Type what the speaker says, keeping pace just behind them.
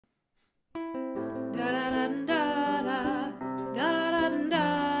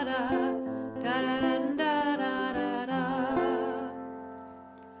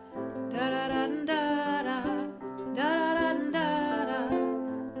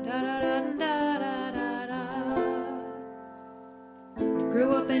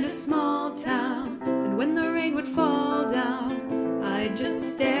Grew up in a small town, and when the rain would fall down, I'd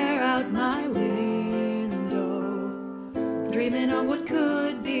just stare out my window, dreaming of what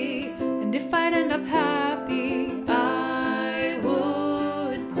could be, and if I'd end up happy, I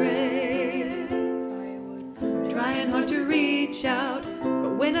would pray. Trying hard to reach out,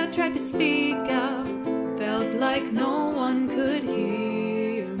 but when I tried to speak out, felt like no one could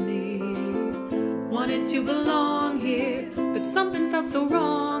hear me. Wanted to belong here, but something felt so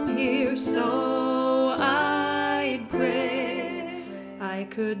wrong here, so I'd pray I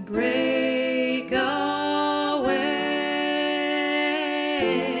could break away.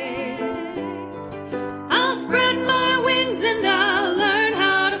 I'll spread my wings and I'll learn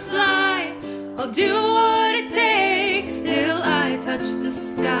how to fly. I'll do what it takes till I touch the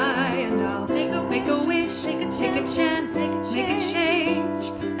sky, and I'll make a wish, take a chance, make a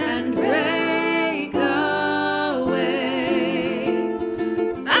change, and break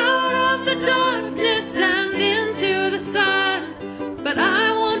darkness and into the sun. But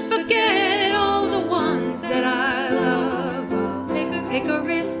I won't forget all the ones that I love. I'll take a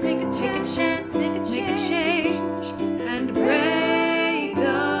risk, take a chance, make a change, and break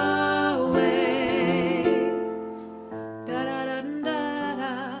away. Da da da da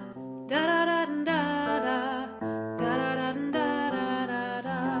da da da da da da da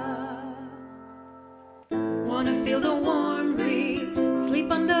da. Wanna feel the warm breeze,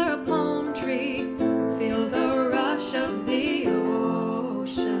 sleep under a palm tree, feel the rush of the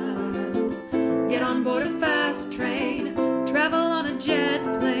ocean, get on board a fast train, travel on a jet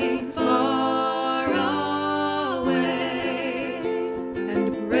plane far away,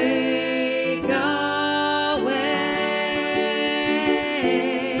 and break away.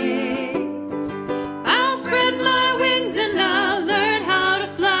 I'll spread my wings and I'll learn how to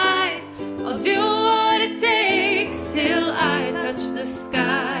fly. I'll do what it takes till I touch the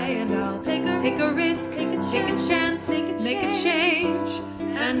sky, and I'll take a risk, take a chance, make a change,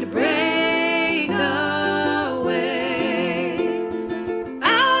 and break away.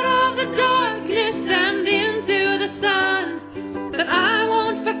 Out of the darkness and into the sun, but I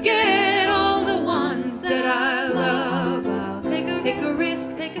won't forget all the ones that I love. I'll take a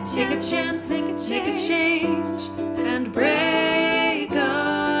risk, take a chance, make a change,